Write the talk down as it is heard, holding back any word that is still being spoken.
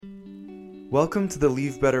Welcome to the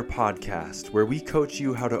Leave Better podcast, where we coach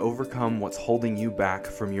you how to overcome what's holding you back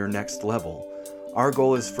from your next level. Our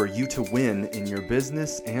goal is for you to win in your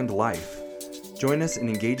business and life. Join us in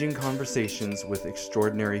engaging conversations with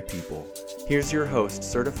extraordinary people. Here's your host,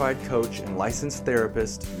 certified coach and licensed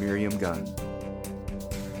therapist, Miriam Gunn.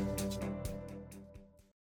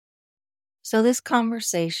 So this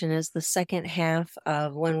conversation is the second half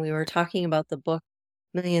of when we were talking about the book,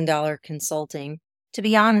 $1 Million Consulting. To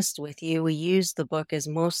be honest with you, we used the book as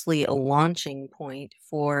mostly a launching point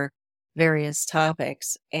for various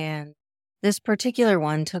topics. And this particular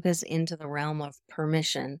one took us into the realm of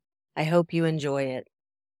permission. I hope you enjoy it.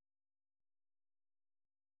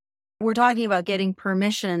 We're talking about getting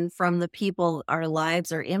permission from the people our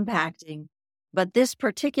lives are impacting. But this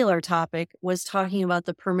particular topic was talking about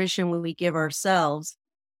the permission we give ourselves.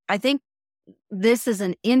 I think this is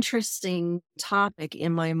an interesting topic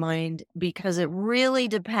in my mind because it really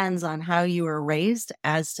depends on how you were raised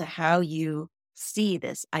as to how you see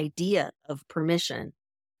this idea of permission.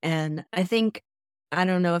 And I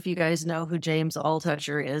don't know if you guys know who James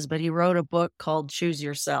Altucher is, but he wrote a book called Choose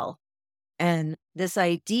Yourself. And this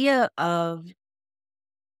idea of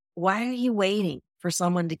why are you waiting for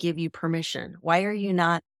someone to give you permission? Why are you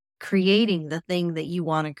not creating the thing that you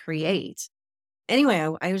want to create? Anyway,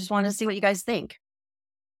 I just want to see what you guys think.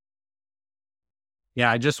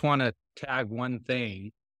 Yeah, I just want to tag one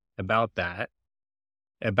thing about that,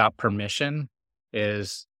 about permission,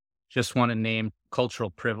 is just want to name cultural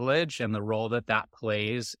privilege and the role that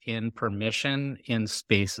plays in permission in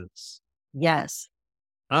spaces. Yes.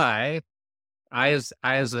 I as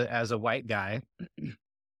a white guy,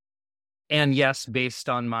 and yes, based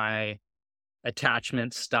on my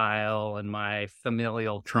attachment style and my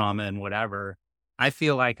familial trauma and whatever, I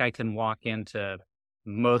feel like I can walk into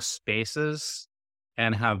most spaces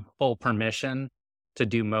and have full permission to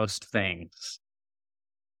do most things.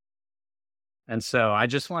 And so I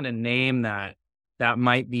just want to name that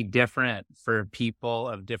might be different for people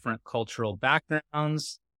of different cultural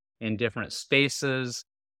backgrounds in different spaces,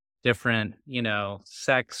 different,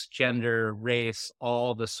 sex, gender, race,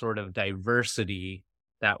 all the sort of diversity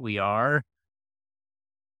that we are.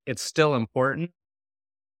 It's still important,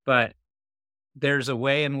 but there's a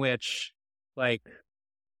way in which, for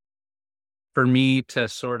me to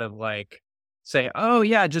sort of say, oh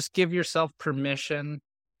yeah, just give yourself permission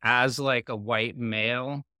as a white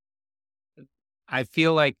male. I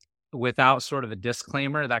feel like without sort of a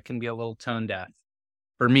disclaimer, that can be a little tone deaf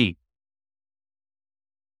for me.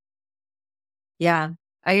 Yeah,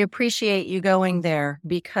 I appreciate you going there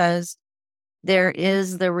because there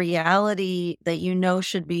is the reality that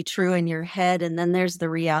should be true in your head, and then there's the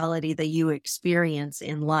reality that you experience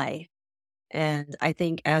in life. And I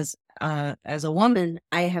think as a woman,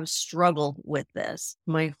 I have struggled with this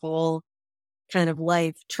my whole kind of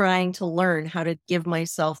life, trying to learn how to give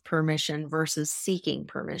myself permission versus seeking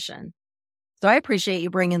permission. So I appreciate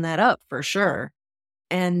you bringing that up for sure.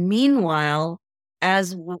 And meanwhile,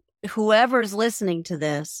 as whoever's listening to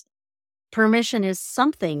this, permission is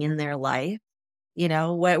something in their life,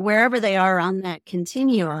 wherever they are on that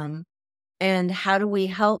continuum. And how do we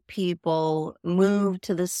help people move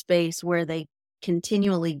to the space where they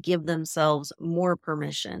continually give themselves more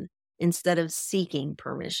permission instead of seeking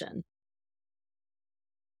permission?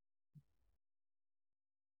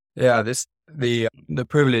 Yeah, the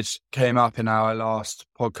privilege came up in our last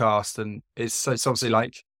podcast, and it's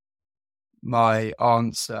obviously my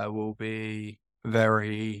answer will be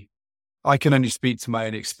I can only speak to my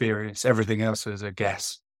own experience. Everything else is a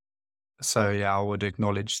guess. So yeah, I would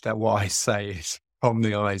acknowledge that what I say is from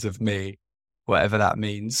the eyes of me, whatever that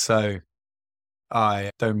means. So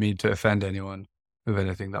I don't mean to offend anyone with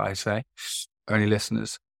anything that I say, only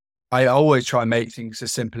listeners. I always try and make things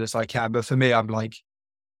as simple as I can. But for me, I'm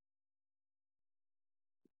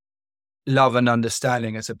love and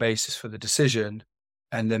understanding as a basis for the decision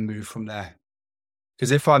and then move from there.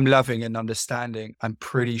 Because if I'm loving and understanding, I'm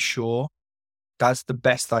pretty sure that's the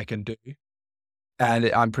best I can do. And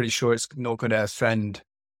I'm pretty sure it's not going to offend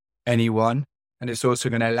anyone. And it's also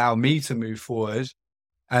going to allow me to move forward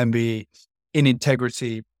and be in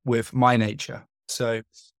integrity with my nature. So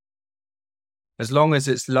as long as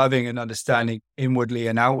it's loving and understanding inwardly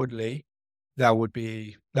and outwardly, that would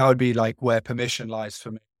be where permission lies for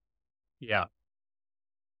me. Yeah.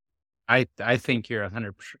 I think you're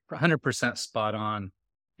 100% spot on.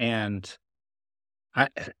 And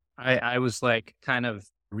I was kind of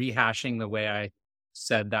rehashing the way I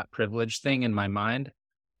said that privilege thing in my mind,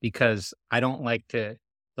 because I don't the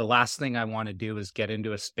last thing I want to do is get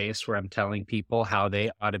into a space where I'm telling people how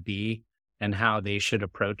they ought to be and how they should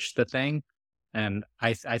approach the thing. And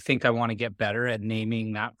I think I want to get better at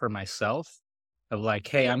naming that for myself of like,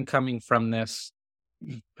 hey, but I'm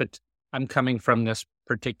coming from this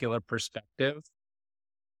particular perspective,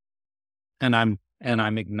 and I'm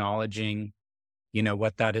acknowledging,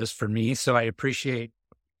 what that is for me. So I appreciate,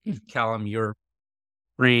 Callum, your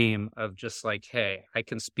frame of just like, hey, I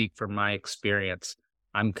can speak from my experience.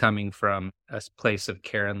 I'm coming from a place of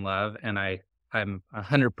care and love, and I'm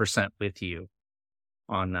 100% with you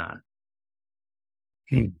on that.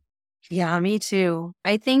 Yeah, me too.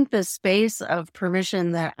 I think the space of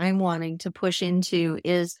permission that I'm wanting to push into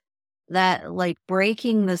is that, like,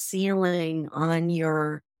 breaking the ceiling on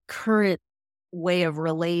your current way of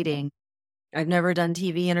relating. I've never done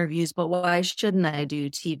TV interviews, but why shouldn't I do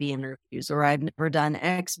TV interviews? Or I've never done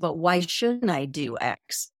X, but why shouldn't I do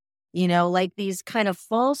X? Like these kind of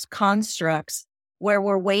false constructs where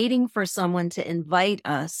we're waiting for someone to invite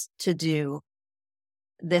us to do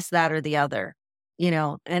this, that, or the other.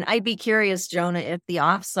 And I'd be curious, Jonah, if the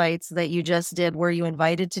offsites that you just did, were you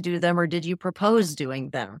invited to do them or did you propose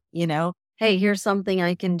doing them? Hey, here's something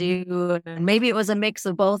I can do. And maybe it was a mix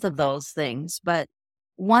of both of those things. But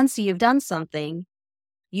once you've done something,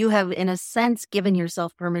 you have, in a sense, given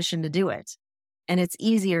yourself permission to do it. And it's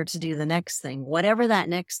easier to do the next thing, whatever that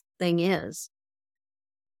next thing is.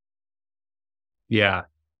 Yeah.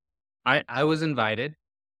 I was invited,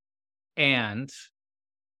 and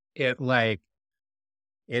it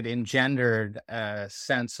engendered a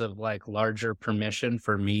sense of like larger permission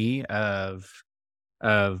for me of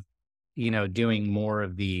doing more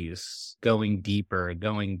of these, going deeper,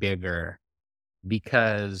 going bigger,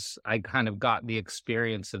 because I kind of got the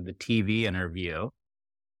experience of the TV interview,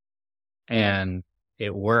 and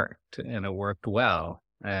it worked, and it worked well.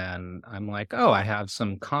 And I'm like, oh, I have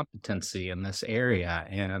some competency in this area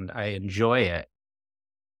and I enjoy it.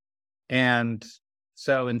 And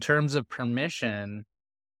so in terms of permission,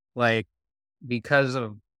 like, because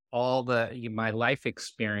of all my life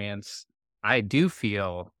experience, I do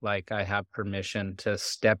feel like I have permission to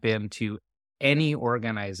step into any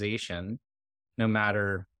organization, no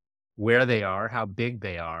matter where they are, how big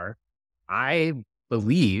they are. I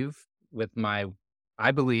believe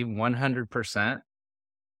 100%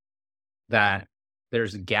 that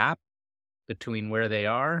there's a gap between where they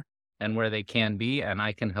are and where they can be, and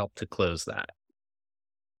I can help to close that.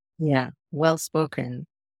 Yeah, well spoken.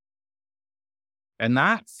 And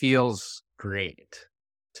that feels great.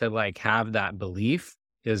 To like have that belief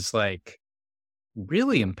is like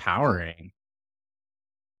really empowering.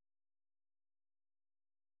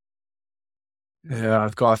 Yeah,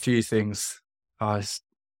 I've got a few things. I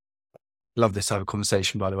love this type of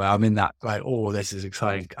conversation, by the way. I'm in that, like, oh, this is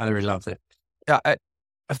exciting. I really love it. Yeah, I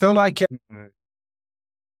feel like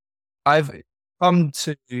I've come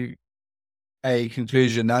to a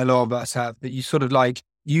conclusion that a lot of us have, that you sort of like,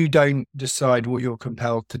 you don't decide what you're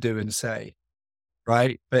compelled to do and say,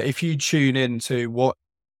 right? But if you tune into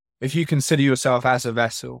if you consider yourself as a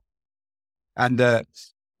vessel, and that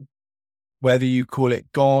whether you call it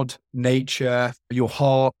God, nature, your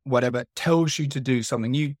heart, whatever, tells you to do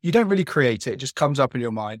something, you don't really create it. It just comes up in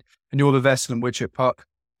your mind, and you're the vessel in which it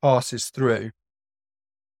passes through.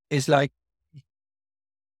 It's like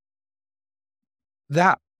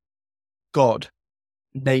that God,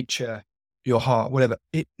 nature, your heart, whatever,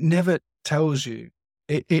 it never tells you.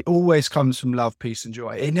 It always comes from love, peace, and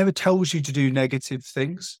joy. It never tells you to do negative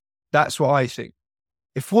things. That's what I think.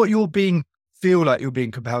 If what feel like you're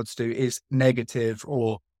being compelled to do is negative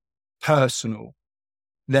or personal,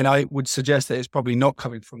 then I would suggest that it's probably not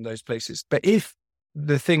coming from those places. But if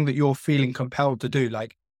the thing that you're feeling compelled to do,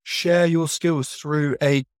 like share your skills through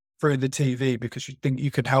the TV because you think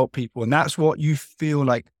you can help people, and that's what you feel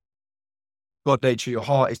like God, nature, your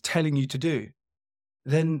heart is telling you to do,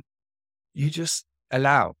 then you just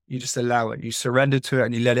allow it. You surrender to it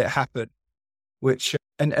and you let it happen. Which,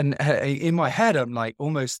 and in my head, I'm like,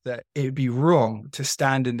 almost that it would be wrong to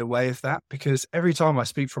stand in the way of that, because every time I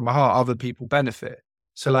speak from my heart, other people benefit.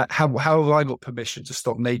 So like, how have I got permission to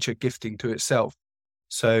stop nature gifting to itself?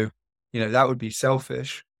 So, that would be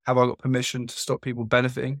selfish. Have I got permission to stop people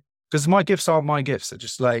benefiting? Because my gifts aren't my gifts. They're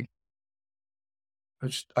just like,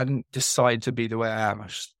 I didn't decide to be the way I am. I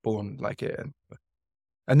was just born like it.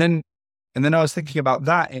 And then I was thinking about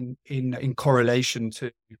that in correlation to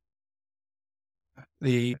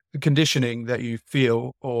the conditioning that you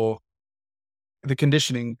feel, or the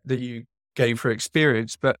conditioning that you gain through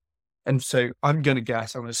experience. And so I'm going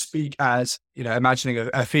to speak as, imagining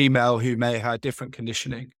a female who may have different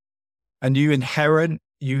conditioning, and you inherit,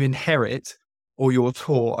 or you're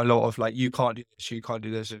taught a lot of like, you can't do this, you can't do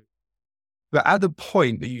this. But at the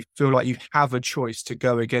point that you feel like you have a choice to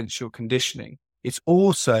go against your conditioning, it's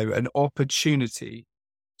also an opportunity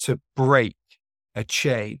to break a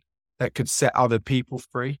chain that could set other people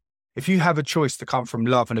free. If you have a choice to come from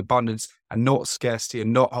love and abundance and not scarcity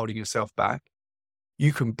and not holding yourself back,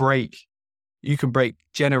 you can break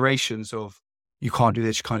generations of you can't do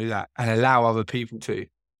this, you can't do that, and allow other people to.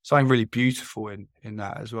 Something really beautiful in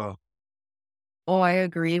that as well. Oh, I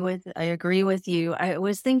agree with you. I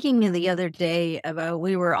was thinking the other day about,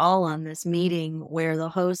 we were all on this meeting where the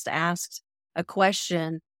host asked a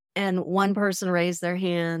question and one person raised their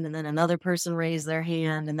hand and then another person raised their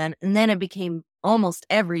hand and then it became almost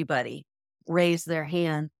everybody raised their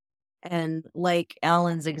hand. And like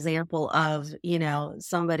Alan's example of,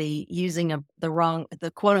 somebody using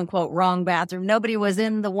the quote unquote wrong bathroom. Nobody was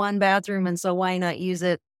in the one bathroom. And so why not use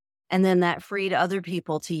it? And then that freed other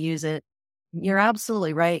people to use it. You're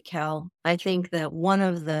absolutely right, Cal. I think that one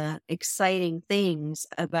of the exciting things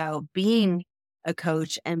about being a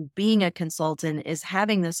coach and being a consultant is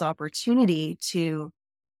having this opportunity to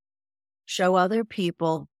show other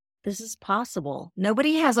people this is possible.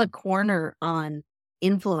 Nobody has a corner on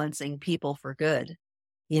influencing people for good,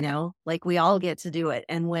 like we all get to do it.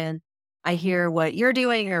 And when I hear what you're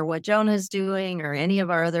doing or what Jonah's doing or any of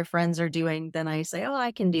our other friends are doing, then I say, oh,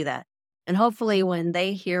 I can do that. And hopefully when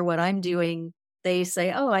they hear what I'm doing, they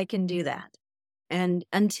say, oh, I can do that. And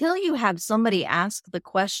until you have somebody ask the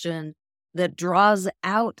question that draws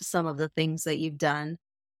out some of the things that you've done,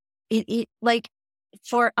 it like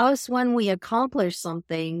for us, when we accomplish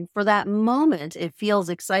something, for that moment, it feels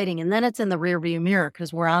exciting. And then it's in the rearview mirror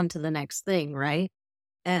because we're on to the next thing, right?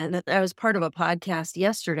 And I was part of a podcast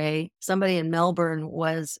yesterday. Somebody in Melbourne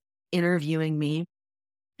was interviewing me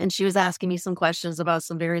and she was asking me some questions about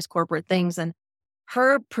some various corporate things. And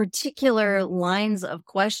her particular lines of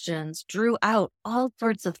questions drew out all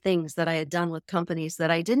sorts of things that I had done with companies that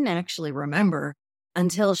I didn't actually remember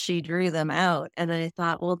until she drew them out. And I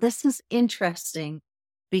thought, well, this is interesting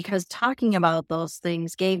because talking about those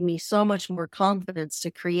things gave me so much more confidence to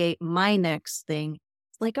create my next thing.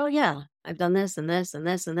 It's like, oh yeah, I've done this and this and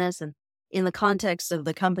this and this. And in the context of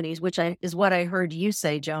the companies, which is what I heard you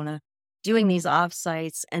say, Jonah, doing these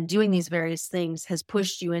offsites and doing these various things has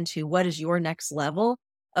pushed you into what is your next level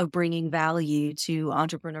of bringing value to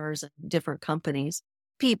entrepreneurs and different companies,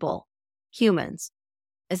 people, humans.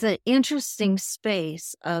 It's an interesting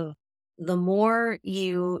space of the more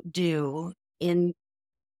you do in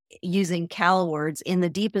using Cal words in the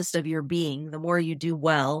deepest of your being, the more you do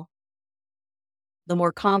well, the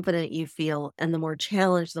more confident you feel and the more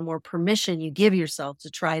challenged, the more permission you give yourself to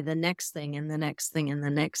try the next thing and the next thing and the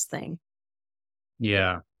next thing.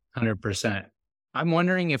 Yeah, 100%. I'm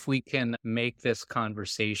wondering if we can make this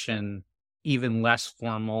conversation even less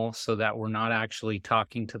formal so that we're not actually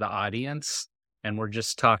talking to the audience and we're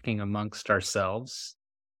just talking amongst ourselves.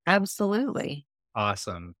 Absolutely.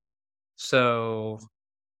 Awesome. So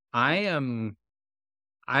I'm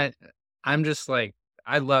just like,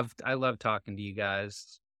 I love talking to you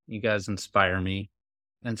guys. You guys inspire me.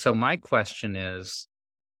 And so my question is,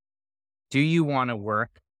 do you want to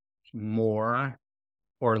work more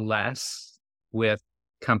or less with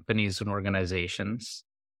companies and organizations?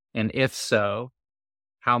 And if so,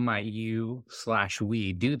 how might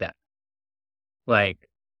you/we do that? Like,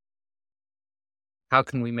 how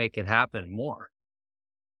can we make it happen more?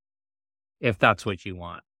 If that's what you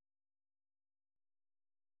want.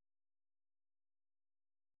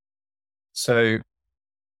 So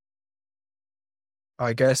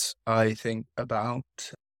I guess I think about,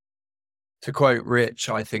 to quote Rich,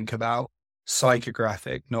 I think about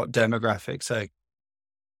psychographic, not demographic. So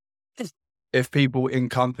if people in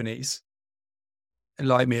companies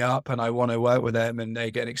light me up and I want to work with them and they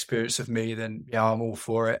get an experience of me, then yeah, I'm all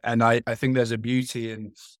for it. And I think there's a beauty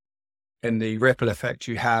in the ripple effect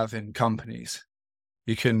you have in companies.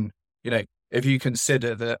 You can, if you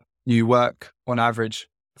consider that you work on average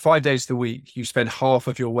 5 days a week, you spend half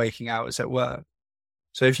of your waking hours at work.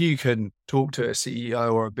 So if you can talk to a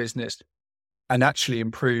CEO or a business and actually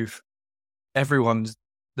improve everyone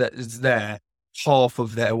that is there half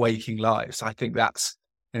of their waking lives, I think that's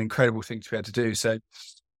an incredible thing to be able to do. So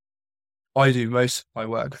I do most of my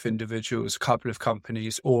work with individuals, a couple of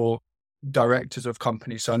companies or directors of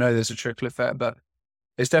companies. So I know there's a trickle effect, but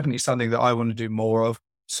it's definitely something that I want to do more of.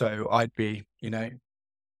 So I'd be,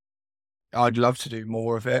 I'd love to do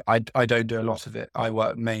more of it. I don't do a lot of it. I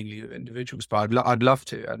work mainly with individuals, but I'd love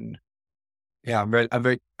to. And yeah,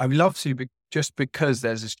 I'd love to, just because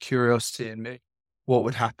there's this curiosity in me. What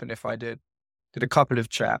would happen if I did a couple of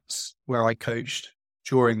chats where I coached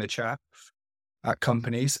during the chat at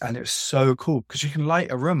companies, and it was so cool because you can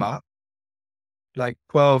light a room up like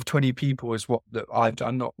 12, 20 people is what that I've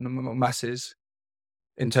done, not masses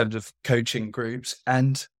in terms of coaching groups.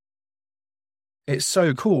 And it's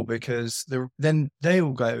so cool because then they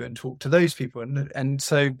will go and talk to those people. And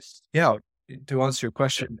so, yeah, to answer your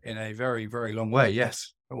question in a very, very long way,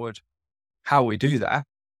 yes, I would. How we do that,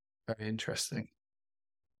 very interesting.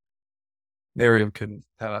 Miriam can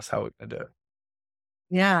tell us how we're going to do it.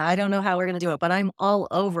 Yeah, I don't know how we're going to do it, but I'm all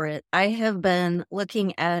over it. I have been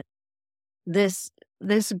looking at this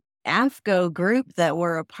AFCO group that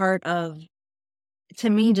we're a part of. To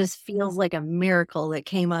me, just feels like a miracle that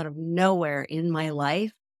came out of nowhere in my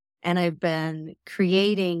life. And I've been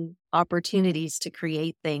creating opportunities to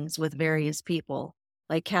create things with various people.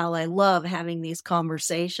 Like Cal, I love having these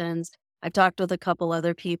conversations. I've talked with a couple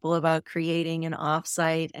other people about creating an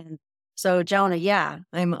offsite. And so, Jonah, yeah,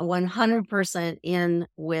 I'm 100% in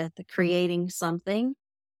with creating something.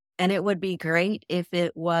 And it would be great if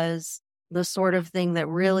it was the sort of thing that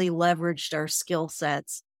really leveraged our skill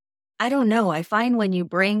sets. I don't know. I find when you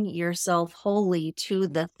bring yourself wholly to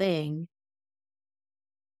the thing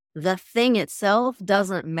itself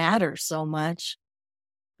doesn't matter so much.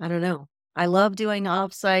 I don't know. I love doing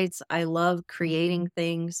offsites. I love creating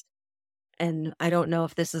things. And I don't know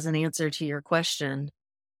if this is an answer to your question.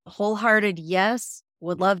 Wholehearted, yes.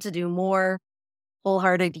 Would love to do more.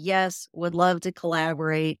 Wholehearted, yes. Would love to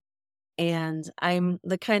collaborate. And I'm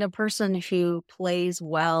the kind of person who plays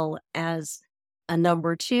well as a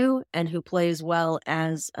number two and who plays well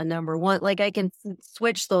as a number one. Like I can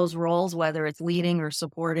switch those roles, whether it's leading or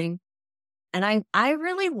supporting. And I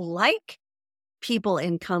really like people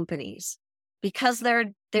in companies because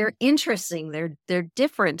they're interesting. They're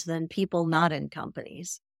different than people not in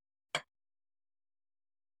companies.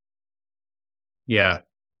 Yeah.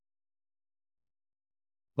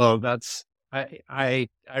 Well, I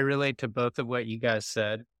relate to both of what you guys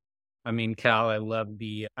said. I mean, Cal, I love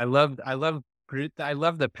the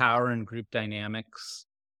power in group dynamics.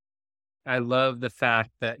 I love the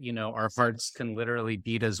fact that, our hearts can literally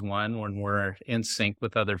beat as one when we're in sync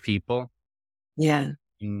with other people. Yeah.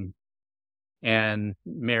 And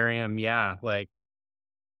Miriam, yeah, like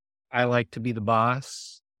I like to be the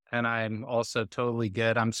boss, and I'm also totally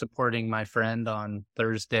good. I'm supporting my friend on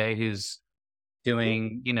Thursday who's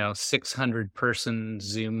doing, 600 person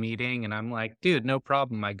Zoom meeting. And I'm like, dude, no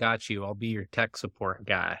problem. I got you. I'll be your tech support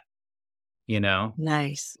guy,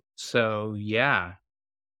 Nice. So, yeah.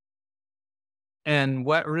 And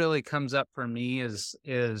what really comes up for me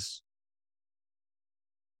is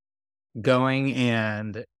going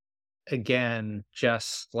and again,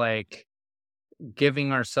 just like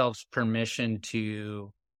giving ourselves permission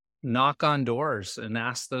to knock on doors and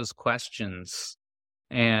ask those questions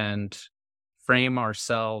and frame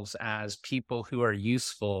ourselves as people who are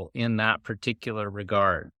useful in that particular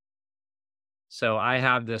regard. So I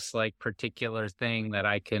have this like particular thing that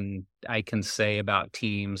I can say about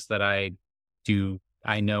teams that I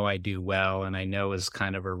know I do well, and I know is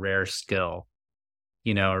kind of a rare skill,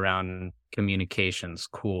 around communications.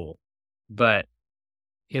 Cool. But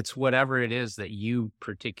it's whatever it is that you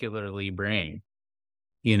particularly bring,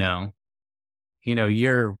 your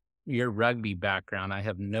rugby background, I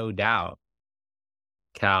have no doubt,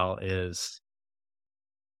 Cal, is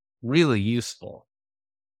really useful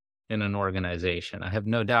in an organization. I have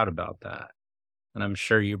no doubt about that. And I'm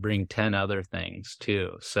sure you bring 10 other things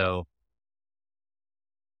too. So,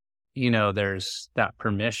 there's that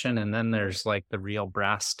permission, and then there's like the real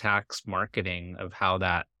brass tacks marketing of how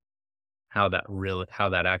that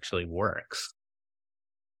actually works.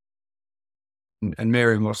 And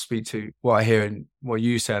Miriam will speak to what I hear and what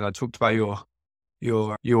you said. I talked about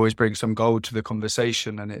you always bring some gold to the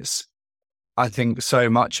conversation, and I think so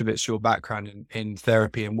much of it's your background in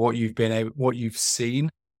therapy and what you've seen,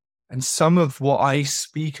 and some of what I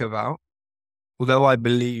speak about. Although I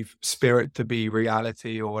believe spirit to be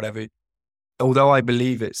reality or whatever, although I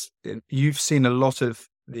believe you've seen a lot of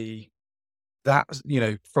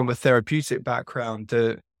from a therapeutic background,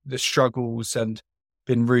 the struggles and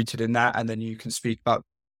been rooted in that. And then you can speak about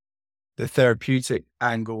the therapeutic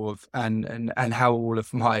angle of, and how all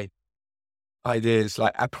of my ideas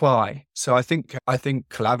like apply. So I think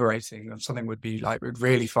collaborating on something would be like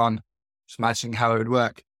really fun. Just imagining how it would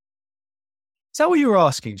work. Is that what you were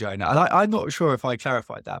asking, Jonah? And I'm not sure if I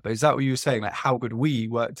clarified that, but is that what you were saying? Like, how could we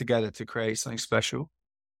work together to create something special?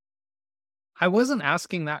 I wasn't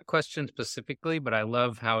asking that question specifically, but I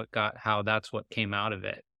love how that's what came out of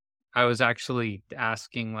it. I was actually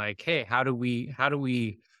asking like, hey, how do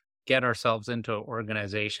we get ourselves into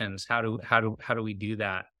organizations? How do we do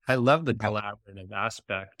that? I love the collaborative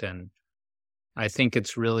aspect, and I think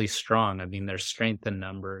it's really strong. I mean, there's strength in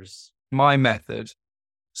numbers. My method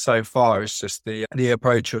so far is just the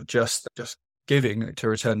approach of just giving to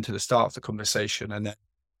return to the start of the conversation, and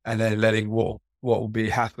then letting what will be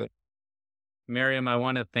happen. Miriam, I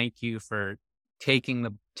want to thank you for taking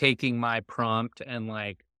my prompt and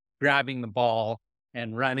like grabbing the ball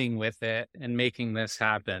and running with it and making this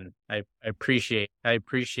happen. I appreciate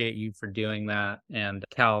you for doing that, and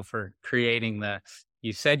Cal for creating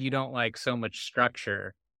you said you don't like so much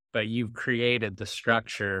structure, but you've created the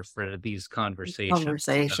structure for these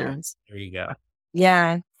conversations. So, there you go.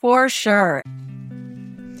 Yeah, for sure.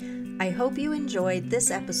 I hope you enjoyed this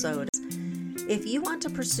episode. If you want to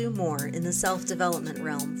pursue more in the self-development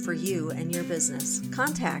realm for you and your business,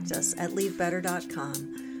 contact us at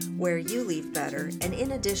leavebetter.com, where you leave better, and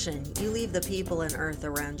in addition, you leave the people and earth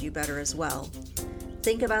around you better as well.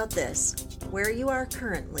 Think about this. Where you are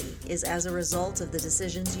currently is as a result of the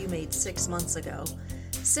decisions you made 6 months ago.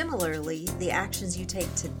 Similarly, the actions you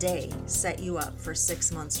take today set you up for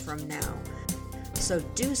 6 months from now. So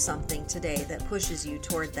do something today that pushes you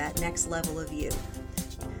toward that next level of you.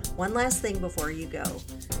 One last thing before you go.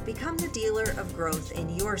 Become the dealer of growth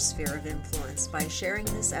in your sphere of influence by sharing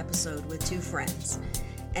this episode with 2 friends.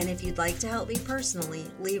 And if you'd like to help me personally,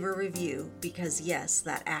 leave a review, because yes,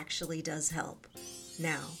 that actually does help.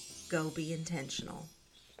 Now, go be intentional.